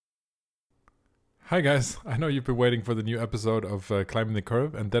Hi guys, I know you've been waiting for the new episode of Climbing the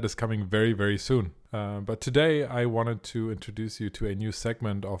Curve, and that is coming very, very soon. But today I wanted to introduce you to a new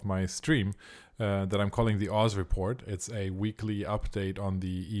segment of my stream that I'm calling the Oz Report. It's a weekly update on the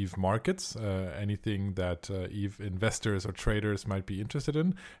EVE markets, anything that EVE investors or traders might be interested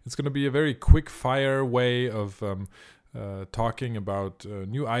in. It's going to be a very quick fire way of talking about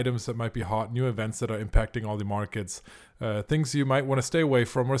new items that might be hot, new events that are impacting all the markets, things you might want to stay away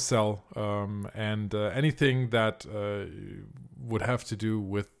from or sell, and anything that would have to do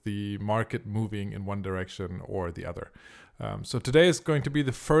with the market moving in one direction or the other. So today is going to be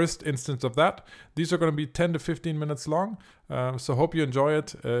the first instance of that. These are going to be 10 to 15 minutes long. So hope you enjoy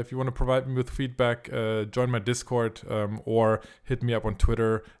it. If you want to provide me with feedback, join my Discord or hit me up on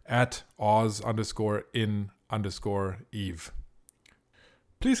Twitter at Oz_in_Eve.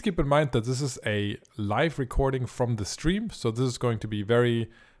 Please keep in mind that this is a live recording from the stream, so this is going to be very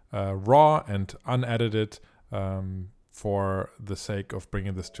raw and unedited for the sake of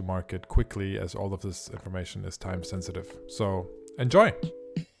bringing this to market quickly, as all of this information is time sensitive. So enjoy!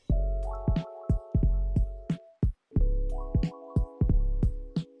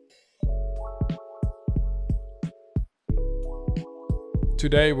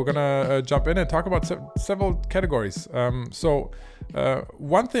 Today we're gonna jump in and talk about several categories.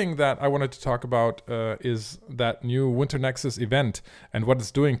 One thing that I wanted to talk about is that new Winter Nexus event and what it's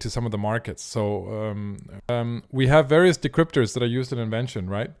doing to some of the markets. So we have various decryptors that are used in Invention,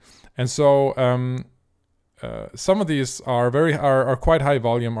 right? And so some of these are quite high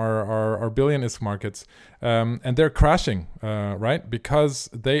volume, are billion ISK markets, and they're crashing, right?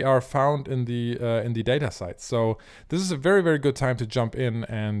 Because they are found in the data sites. So this is a very, very good time to jump in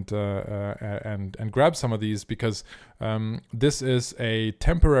and grab some of these, because this is a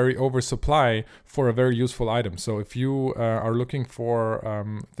temporary oversupply for a very useful item. So if you are looking for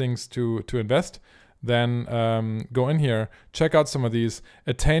things to invest, then go in here, check out some of these.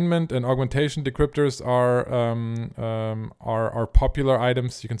 Attainment and augmentation decryptors are popular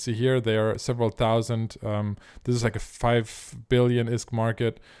items. You can see here they are several thousand. This is like a 5 billion ISK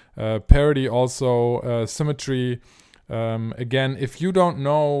market. Parity also, symmetry. Again, if you don't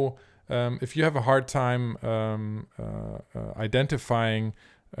know, if you have a hard time identifying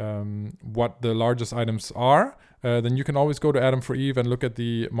what the largest items are, then you can always go to Atom for Eve and look at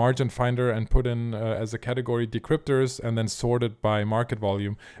the margin finder and put in as a category decryptors, and then sort it by market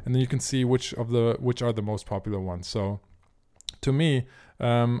volume, and then you can see which are the most popular ones. So to me,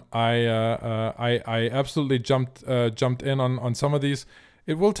 I absolutely jumped in on some of these.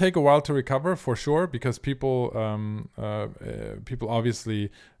 It will take a while to recover for sure, because people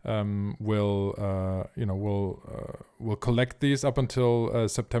obviously will collect these up until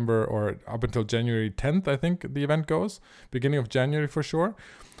September, or up until January 10th. I think the event goes beginning of January for sure.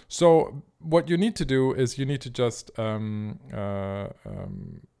 So what you need to do is you need to just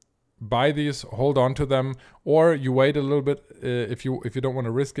buy these, hold on to them, or you wait a little bit. If you don't want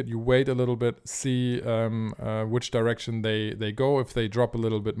to risk it, you wait a little bit, see which direction they go. If they drop a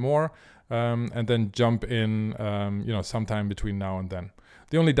little bit more, and then jump in, sometime between now and then.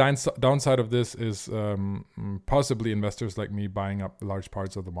 The only downside of this is possibly investors like me buying up large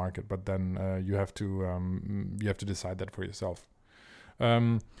parts of the market, but then you have to decide that for yourself.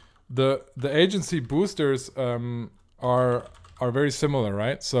 The agency boosters are very similar,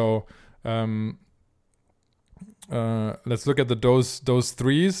 right? So let's look at those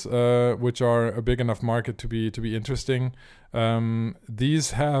threes, which are a big enough market to be interesting.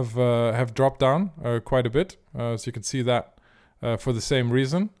 These have dropped down quite a bit, so you can see that for the same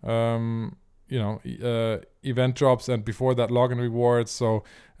reason. Event drops, and before that login rewards. So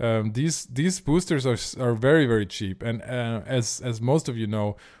these boosters are very, very cheap, and as most of you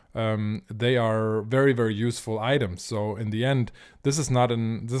know, they are very, very useful items. So in the end, this is not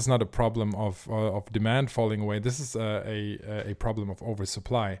a problem of demand falling away. This is a problem of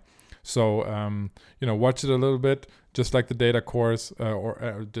oversupply. So watch it a little bit, just like the data cores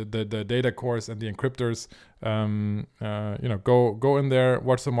or the data cores and the encryptors. Go in there,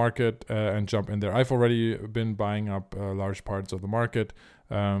 watch the market, and jump in there. I've already been buying up large parts of the market,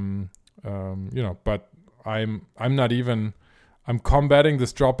 but I'm not even. I'm combating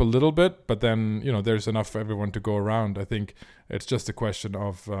this drop a little bit, but then there's enough for everyone to go around. I think it's just a question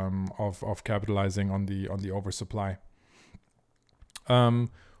of capitalizing on the oversupply.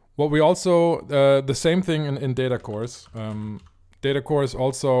 What we also the same thing in data cores. Data cores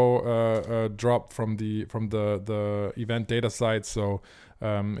also drop from the event data site. So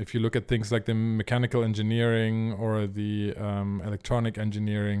if you look at things like the mechanical engineering or the electronic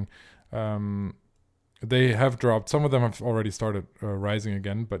engineering. they have dropped. Some of them have already started rising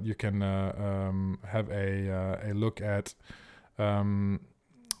again, but you can have a look at.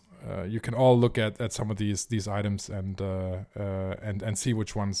 You can all look at some of these items and see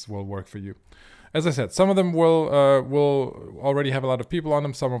which ones will work for you. As I said, some of them will already have a lot of people on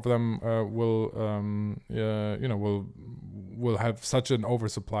them. Some of them will have such an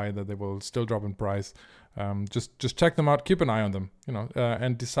oversupply that they will still drop in price. Just check them out. Keep an eye on them,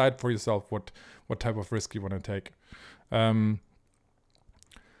 and decide for yourself what type of risk you want to take.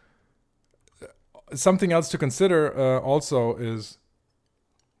 Something else to consider also is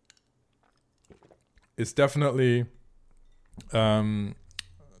definitely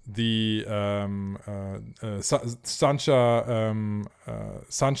the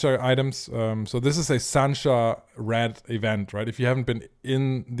Sancha items. So this is a Sancha red event, right? If you haven't been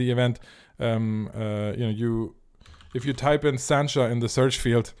in the event, if you type in Sancha in the search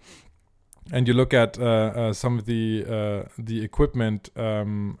field and you look at some of the equipment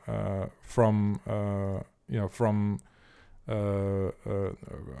from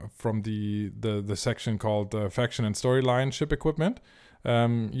the section called faction and storyline ship equipment,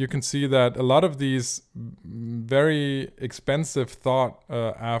 you can see that a lot of these very expensive sought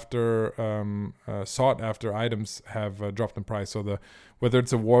after items have dropped in price. So whether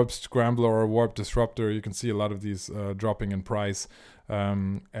it's a warp scrambler or a warp disruptor, you can see a lot of these dropping in price.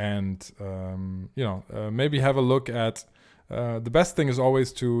 Maybe have a look at. The best thing is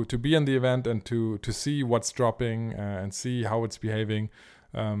always to be in the event and to see what's dropping and see how it's behaving.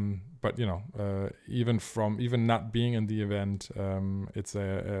 But even not being in the event, it's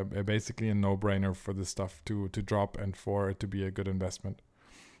a basically a no-brainer for this stuff to drop and for it to be a good investment.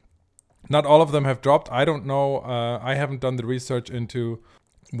 Not all of them have dropped. I don't know. I haven't done the research into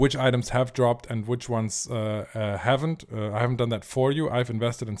which items have dropped and which ones haven't. I haven't done that for you. I've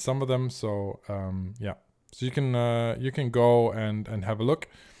invested in some of them, so yeah. So you can go and have a look.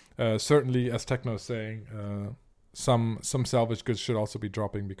 Certainly, as Techno is saying, some salvage goods should also be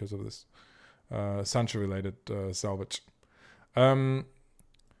dropping because of this Sancha related salvage. One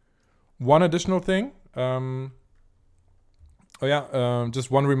additional thing.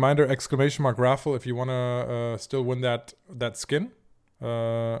 Just one reminder: !raffle if you want to still win that skin.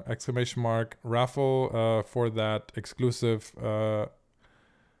 !raffle for that exclusive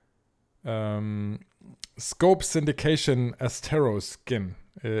Scope Syndication Asteros skin,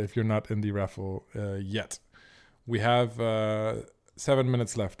 if you're not in the raffle yet. We have 7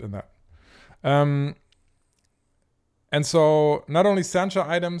 minutes left in that. And so not only Sancha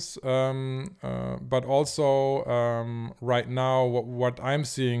items, but also right now what I'm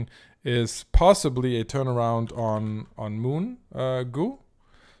seeing is possibly a turnaround on Moon Goo.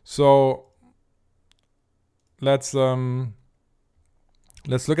 So let's look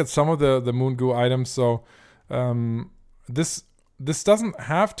at some of the Moon Goo items. So this doesn't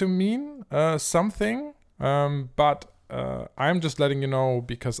have to mean something, but I'm just letting you know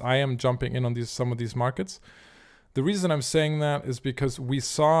because I am jumping in on some of these markets. The reason I'm saying that is because we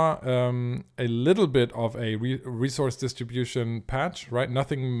saw a little bit of a resource distribution patch, right?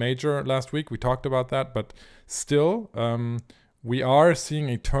 Nothing major last week. We talked about that, but still, we are seeing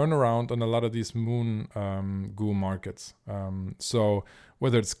a turnaround on a lot of these Moon Goo markets. So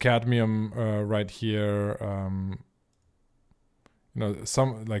whether it's cadmium right here,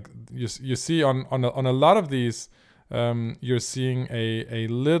 some like you see on a lot of these, you're seeing a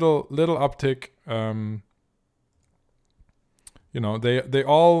little uptick. They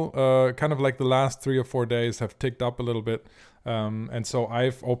all kind of like the last 3 or 4 days have ticked up a little bit. And so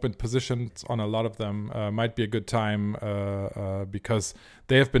I've opened positions on a lot of them. Might be a good time because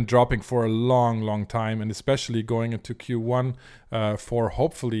they have been dropping for a long time, and especially going into Q1 for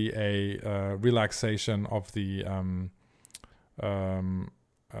hopefully a relaxation of the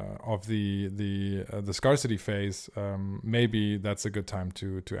scarcity phase. Maybe that's a good time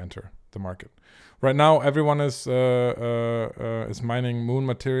to enter the market. Right now, everyone is mining Moon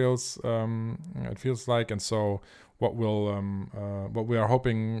materials. It feels like, and so what we are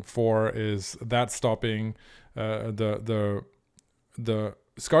hoping for is that stopping the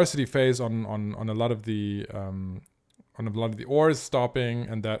scarcity phase on a lot of the ores stopping,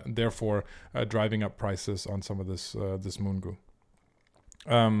 and that therefore driving up prices on some of this Moon Goo.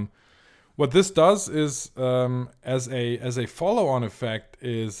 What this does is, as a follow-on effect,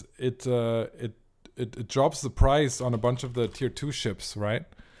 is it drops the price on a bunch of the tier 2 ships, right?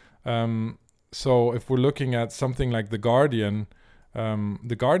 So if we're looking at something like the Guardian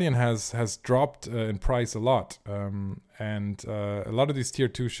has dropped in price a lot, and a lot of these tier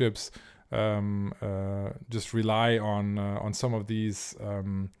 2 ships just rely on some of these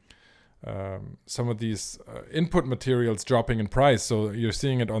some of these input materials dropping in price. So you're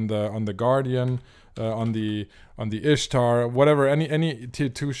seeing it on the Guardian, on the Ishtar, whatever, any tier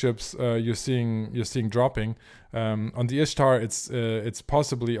 2 ships you're seeing dropping. On the Ishtar, it's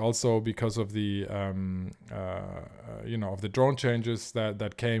possibly also because of the of the drone changes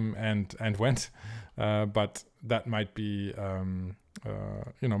that came and went, but that might be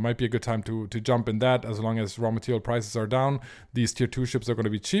might be a good time to jump in that. As long as raw material prices are down, these tier 2 ships are going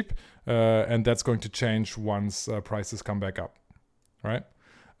to be cheap, and that's going to change once prices come back up, right?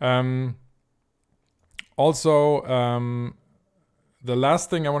 Also, the last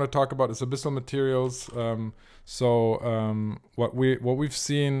thing I want to talk about is Abyssal Materials. What we've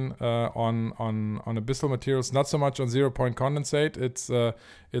seen on Abyssal Materials, not so much on 0 point condensate. It's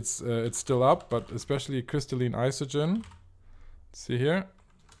still up, but especially crystalline isogen. See here,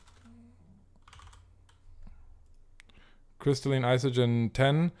 crystalline isogen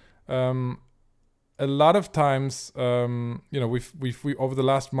 10. A lot of times, we over the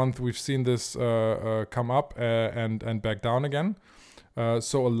last month we've seen this come up and back down again.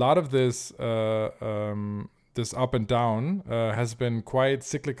 So a lot of this this up and down has been quite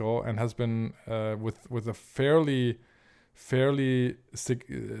cyclical and has been with a fairly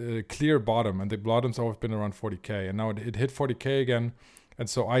clear bottom, and the bottom's always been around 40k, and now it hit 40k again, and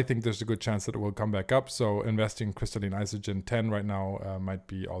so I think there's a good chance that it will come back up. So investing in crystalline isogen 10 right now might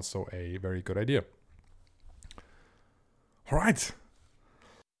be also a very good idea. All right, so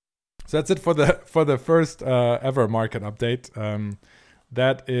that's it for the first ever market update.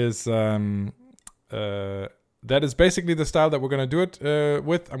 That is basically the style that we're going to do it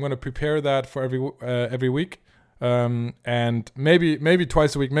with. I'm going to prepare that for every week. And maybe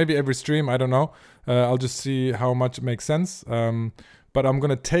twice a week, maybe every stream, I don't know. I'll just see how much it makes sense. But I'm going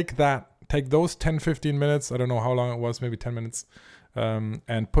to take those 10-15 minutes, I don't know how long it was, maybe 10 minutes,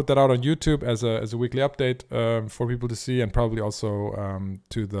 and put that out on YouTube as a weekly update for people to see, and probably also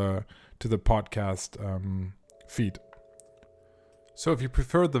to the podcast feed. So if you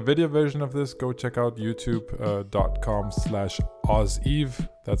prefer the video version of this, go check out youtube.com/OzEve.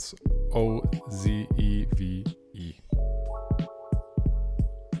 That's OZEVE.